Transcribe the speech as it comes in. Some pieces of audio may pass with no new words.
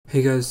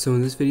Hey guys, so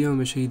in this video I'm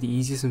going to show you the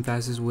easiest and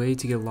fastest way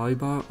to get a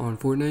lobbybot on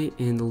Fortnite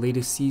in the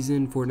latest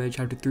season, Fortnite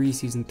Chapter 3,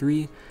 Season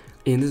 3,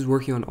 and this is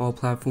working on all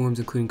platforms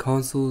including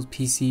consoles,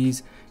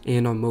 PCs,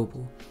 and on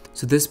mobile.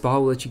 So this bot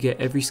will let you get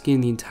every skin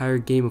in the entire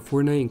game of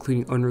Fortnite,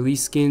 including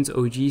unreleased skins,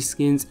 OG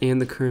skins, and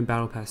the current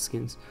Battle Pass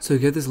skins. So to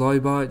get this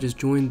lobbybot, just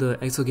join the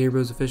XL Game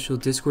Bros official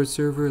Discord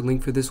server,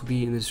 link for this will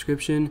be in the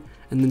description,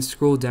 and then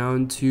scroll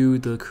down to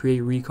the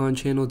Create Recon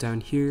channel down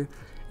here,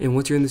 and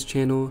once you're in this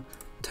channel,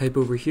 type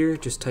over here,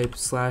 just type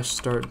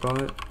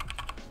 /startbot,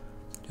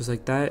 just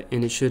like that,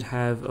 and it should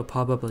have a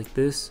pop-up like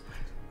this,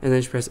 and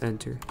then just press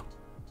enter.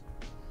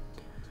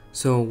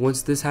 So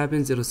once this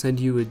happens, it'll send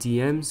you a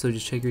DM, so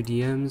just check your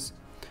DMs,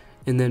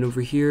 and then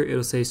over here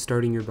it'll say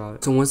starting your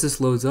bot. So once this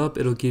loads up,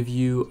 it'll give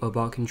you a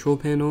bot control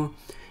panel,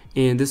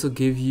 and this will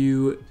give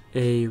you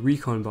a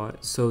Recon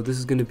bot. So this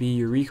is going to be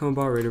your Recon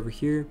bot right over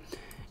here,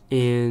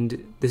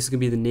 and this is going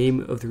to be the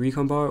name of the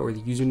Recon bot or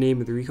the username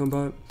of the Recon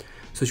bot.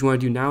 So what you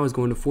want to do now is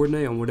go into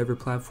Fortnite on whatever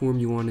platform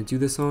you want to do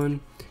this on. You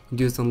can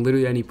do this on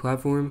literally any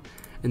platform,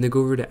 and then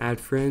go over to add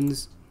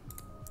friends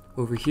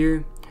over here,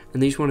 and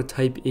then you just want to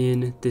type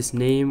in this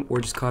name or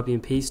just copy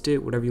and paste it,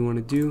 whatever you want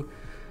to do.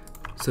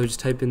 So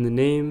just type in the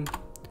name,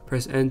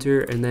 press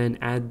enter, and then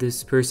add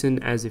this person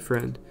as a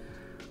friend.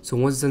 So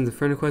once it sends the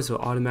friend request,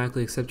 it'll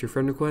automatically accept your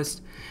friend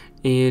request,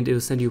 and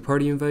it'll send you a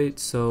party invite.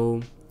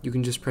 So you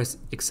can just press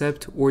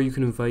accept, or you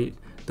can invite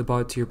the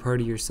bot to your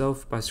party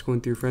yourself by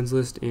scrolling through your friends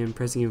list and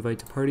pressing invite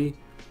to party.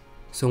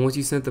 So once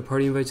you sent the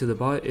party invite to the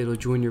bot, it'll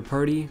join your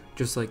party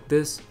just like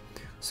this.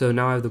 So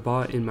now I have the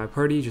bot in my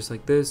party just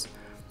like this,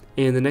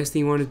 and the next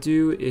thing you want to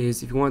do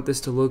is, if you want this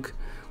to look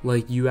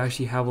like you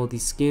actually have all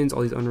these skins,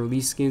 all these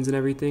unreleased skins and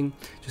everything,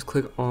 just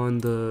click on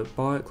the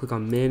bot, click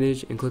on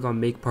manage, and click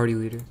on make party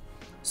leader.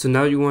 So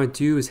now what you want to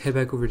do is head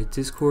back over to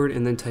Discord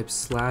and then type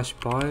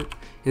 /bot, and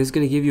it's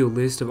going to give you a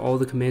list of all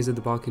the commands that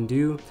the bot can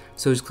do.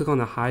 So just click on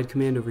the hide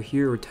command over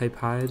here, or type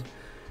hide,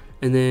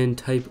 and then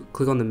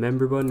click on the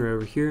member button right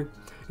over here,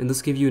 and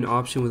this will give you an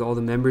option with all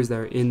the members that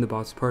are in the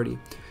bot's party.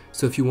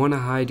 So if you want to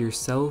hide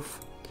yourself,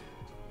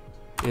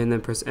 and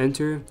then press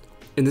enter,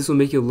 and this will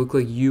make it look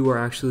like you are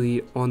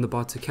actually on the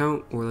bot's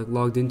account or like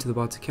logged into the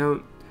bot's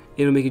account.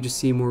 It'll make it just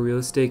seem more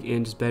realistic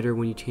and just better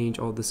when you change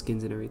all the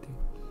skins and everything.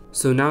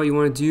 So now what you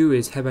want to do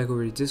is head back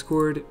over to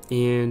Discord,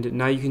 and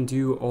now you can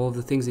do all of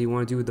the things that you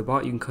want to do with the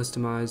bot. You can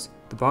customize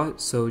the bot,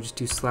 so just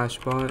do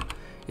 /bot,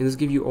 and this will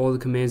give you all the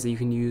commands that you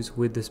can use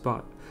with this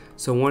bot.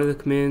 So one of the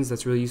commands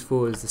that's really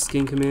useful is the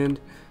skin command.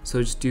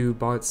 So just do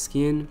bot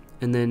skin,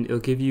 and then it'll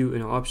give you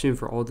an option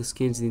for all the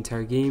skins in the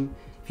entire game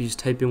if you just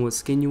type in what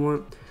skin you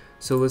want.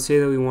 So let's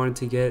say that we wanted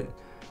to get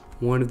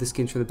one of the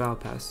skins from the Battle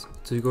Pass.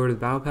 So you go to the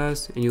Battle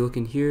Pass and you look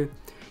in here,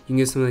 you can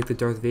get something like the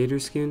Darth Vader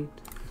skin.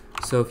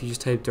 So if you just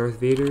type Darth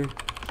Vader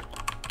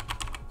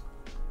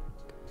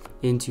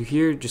into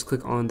here, just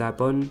click on that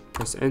button,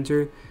 press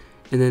enter,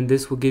 and then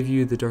this will give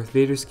you the Darth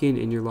Vader skin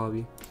in your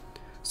lobby.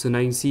 So now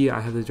you can see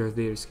I have the Darth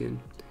Vader skin,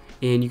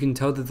 and you can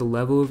tell that the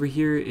level over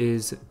here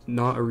is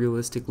not a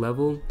realistic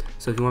level.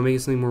 So if you want to make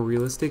it something more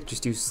realistic,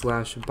 just do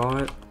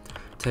 /bot,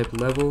 type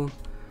level,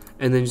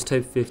 and then just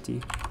type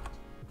 50,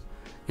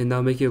 and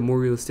that'll make it a more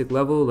realistic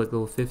level, like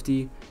level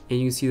 50, and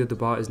you can see that the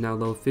bot is now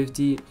level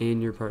 50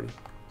 in your party.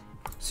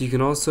 So you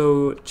can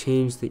also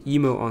change the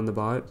emote on the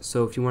bot.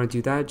 So if you want to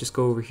do that, just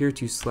go over here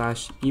to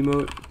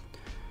 /emote,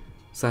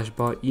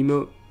 /bot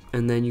emote,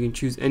 and then you can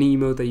choose any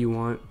emote that you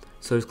want.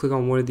 So just click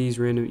on one of these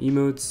random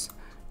emotes,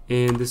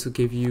 and this will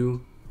give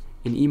you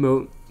an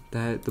emote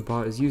that the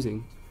bot is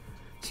using.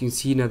 So you can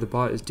see now the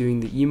bot is doing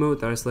the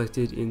emote that I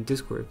selected in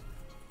Discord.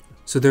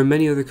 So there are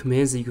many other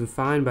commands that you can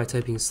find by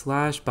typing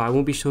 /, but I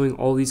won't be showing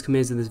all these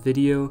commands in this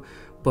video.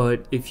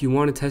 But if you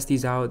want to test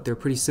these out, they're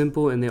pretty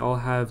simple and they all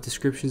have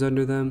descriptions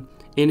under them.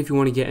 And if you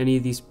want to get any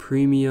of these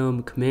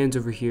premium commands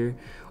over here,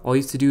 all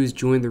you have to do is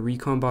join the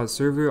Recon bot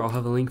server. I'll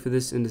have a link for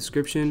this in the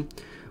description.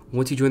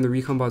 Once you join the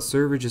Recon bot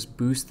server, just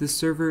boost this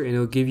server and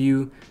it'll give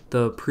you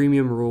the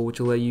premium role,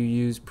 which will let you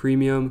use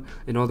premium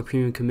and all the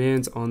premium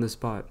commands on this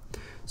bot.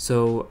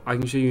 So I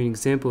can show you an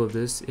example of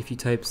this. If you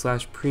type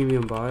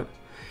 /premium bot,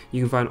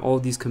 you can find all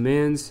of these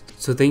commands.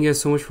 So thank you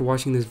guys so much for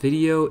watching this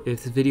video.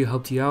 If this video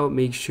helped you out,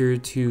 make sure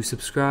to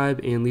subscribe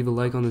and leave a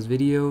like on this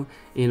video,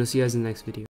 and I'll see you guys in the next video.